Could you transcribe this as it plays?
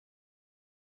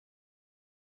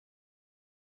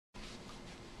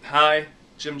Hi,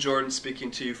 Jim Jordan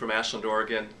speaking to you from Ashland,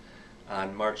 Oregon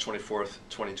on March 24th,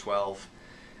 2012.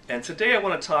 And today I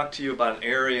want to talk to you about an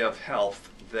area of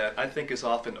health that I think is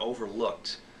often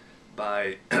overlooked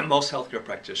by most healthcare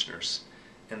practitioners,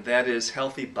 and that is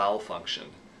healthy bowel function.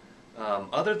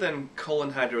 Other than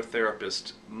colon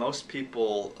hydrotherapists, most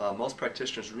people, most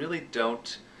practitioners really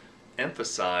don't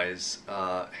emphasize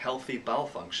healthy bowel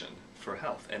function for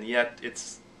health, and yet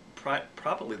it's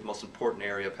probably the most important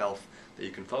area of health that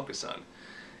you can focus on.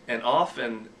 And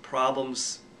often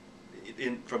problems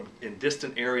in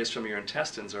distant areas from your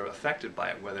intestines are affected by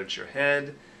it, whether it's your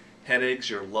head,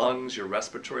 headaches, your lungs, your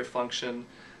respiratory function,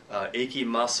 achy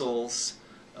muscles,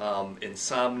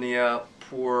 insomnia,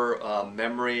 poor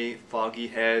memory, foggy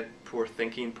head, poor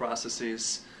thinking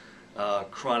processes,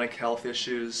 chronic health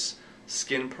issues,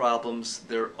 skin problems.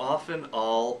 They often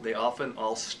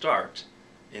all start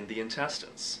in the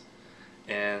intestines.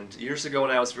 And years ago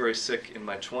when I was very sick in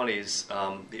my 20s,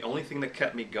 the only thing that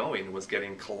kept me going was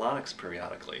getting colonics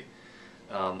periodically.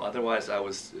 Otherwise I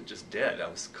was just dead. I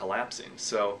was collapsing.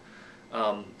 So,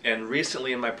 and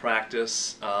recently in my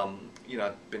practice,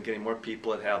 I've been getting more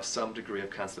people that have some degree of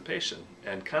constipation.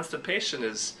 And constipation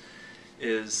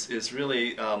is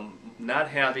really not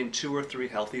having 2 or 3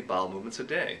 healthy bowel movements a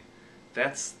day.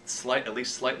 That's at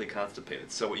least slightly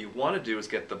constipated. So what you want to do is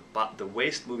get the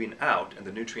waste moving out and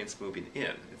the nutrients moving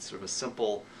in. It's sort of a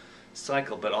simple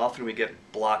cycle, but often we get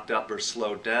blocked up or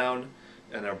slowed down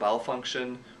in our bowel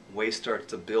function. Waste starts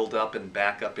to build up and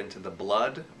back up into the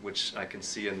blood, which I can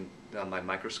see on my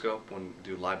microscope when we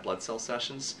do live blood cell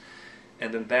sessions.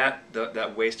 And then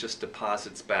that waste just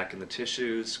deposits back in the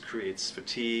tissues, creates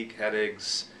fatigue,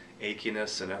 headaches,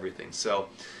 achiness, and everything.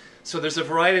 So there's a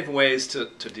variety of ways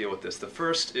to deal with this. The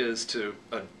first is to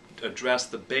address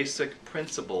the basic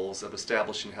principles of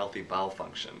establishing healthy bowel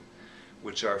function,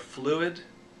 which are fluid,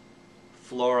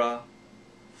 flora,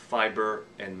 fiber,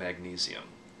 and magnesium.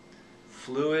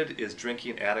 Fluid is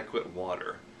drinking adequate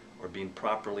water or being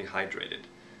properly hydrated.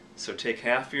 So take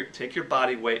your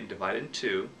body weight and divide it in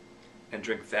 2 and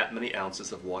drink that many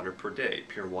ounces of water per day,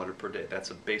 pure water per day.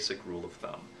 That's a basic rule of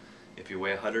thumb. If you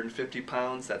weigh 150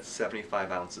 pounds, that's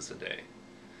 75 ounces a day.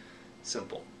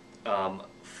 Simple.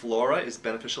 Flora is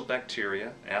beneficial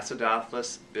bacteria,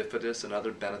 Acidophilus, Bifidus, and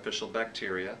other beneficial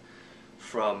bacteria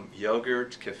from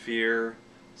yogurt, kefir,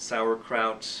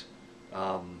 sauerkraut,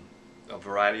 a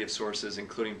variety of sources,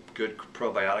 including good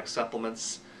probiotic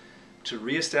supplements. To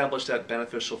reestablish that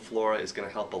beneficial flora is going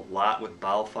to help a lot with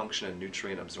bowel function and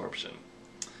nutrient absorption.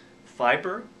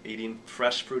 Fiber, eating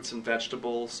fresh fruits and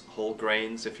vegetables, whole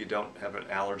grains if you don't have an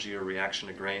allergy or reaction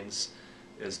to grains,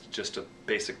 is just a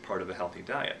basic part of a healthy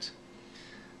diet.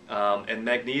 And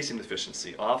magnesium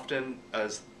deficiency, often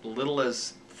as little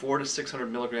as 400 to 600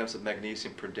 milligrams of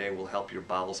magnesium per day will help your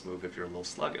bowels move if you're a little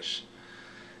sluggish.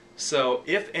 So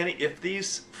if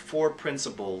these 4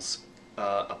 principles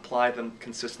apply them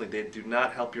consistently, they do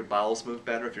not help your bowels move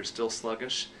better if you're still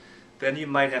sluggish, then you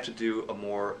might have to do a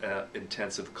more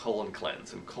intensive colon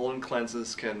cleanse. And colon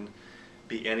cleanses can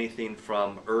be anything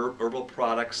from herbal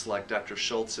products like Dr.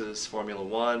 Schultz's Formula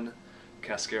 1,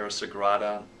 Cascara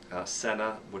Sagrada,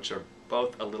 Senna, which are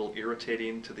both a little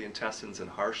irritating to the intestines and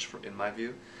harsh in my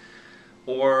view,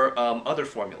 or other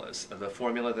formulas. The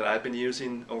formula that I've been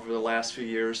using over the last few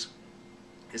years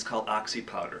is called Oxy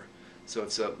Powder. So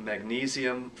it's a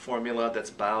magnesium formula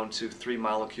that's bound to 3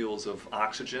 molecules of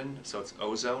oxygen, so it's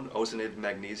ozonated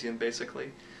magnesium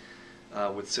basically,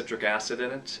 with citric acid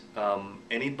in it.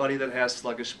 Anybody that has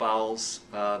sluggish bowels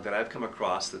that I've come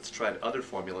across that's tried other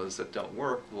formulas that don't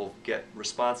work will get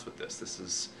response with this.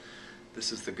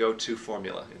 This is the go-to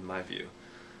formula in my view.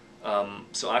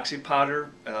 So Oxy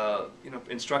Powder,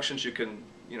 instructions you can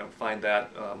find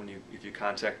that if you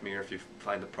contact me or if you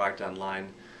find the product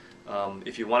online.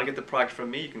 If you want to get the product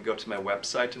from me, you can go to my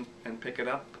website and pick it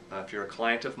up. If you're a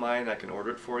client of mine, I can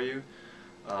order it for you.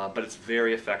 But it's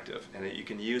very effective, and you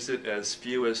can use it as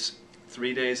few as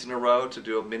 3 days in a row to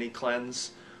do a mini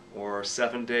cleanse, or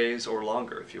 7 days or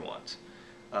longer if you want.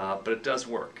 But it does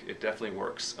work. It definitely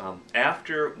works.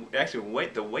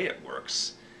 The way it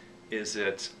works is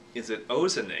it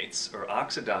ozonates or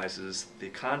oxidizes the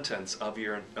contents of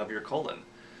your colon.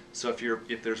 So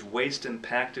if there's waste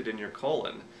impacted in your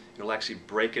colon, it'll actually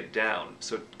break it down.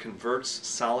 So it converts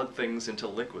solid things into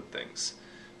liquid things.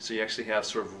 So you actually have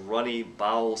sort of runny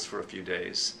bowels for a few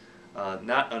days,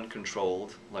 not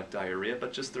uncontrolled like diarrhea,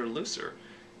 but just they're looser.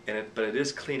 But it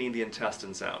is cleaning the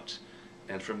intestines out.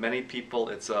 And for many people,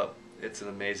 it's an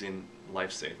amazing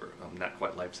lifesaver. Not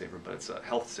quite lifesaver, but it's a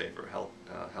health saver,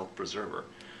 health preserver.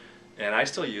 And I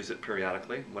still use it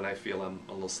periodically when I feel I'm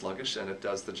a little sluggish, and it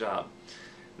does the job.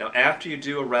 Now, after you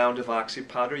do a round of oxy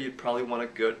powder, you'd probably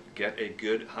want to get a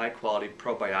good, high-quality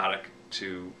probiotic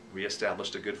to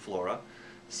reestablish a good flora.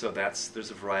 So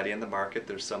there's a variety in the market.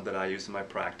 There's some that I use in my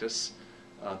practice.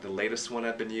 The latest one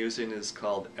I've been using is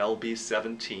called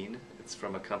LB17. It's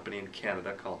from a company in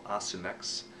Canada called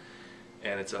Asumex,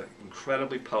 and it's an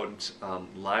incredibly potent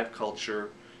live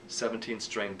culture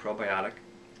 17-strain probiotic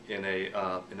in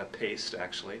a paste,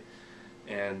 actually,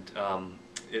 and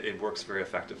it works very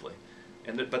effectively.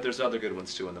 But there's other good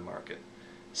ones too in the market.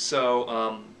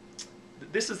 So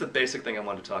this is the basic thing I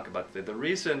want to talk about today. The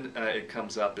reason it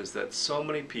comes up is that so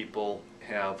many people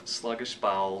have sluggish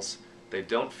bowels. They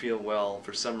don't feel well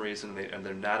for some reason, and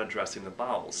they're not addressing the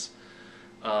bowels.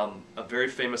 A very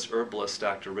famous herbalist,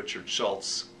 Dr. Richard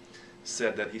Schultz,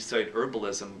 said that he studied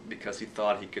herbalism because he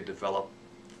thought he could develop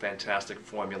fantastic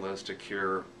formulas to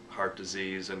cure heart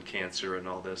disease and cancer and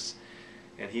all this.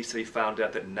 And he said he found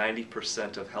out that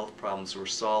 90% of health problems were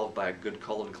solved by a good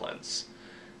colon cleanse.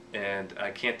 And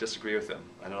I can't disagree with him.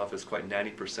 I don't know if it's quite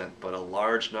 90%, but a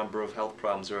large number of health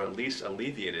problems are at least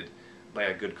alleviated by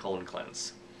a good colon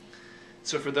cleanse.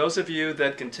 So for those of you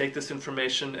that can take this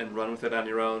information and run with it on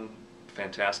your own,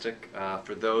 fantastic.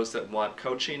 For those that want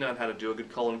coaching on how to do a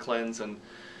good colon cleanse and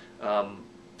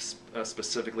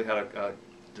specifically how to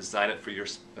design it for your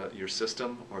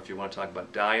system, or if you want to talk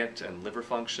about diet and liver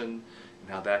function and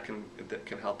how that can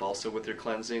help also with your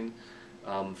cleansing,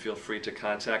 feel free to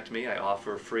contact me. I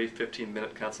offer free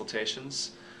 15-minute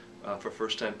consultations for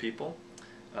first-time people.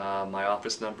 My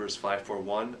office number is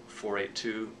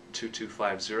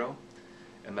 541-482-2250,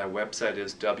 and my website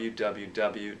is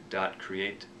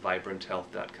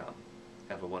www.createvibranthealth.com.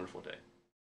 Have a wonderful day.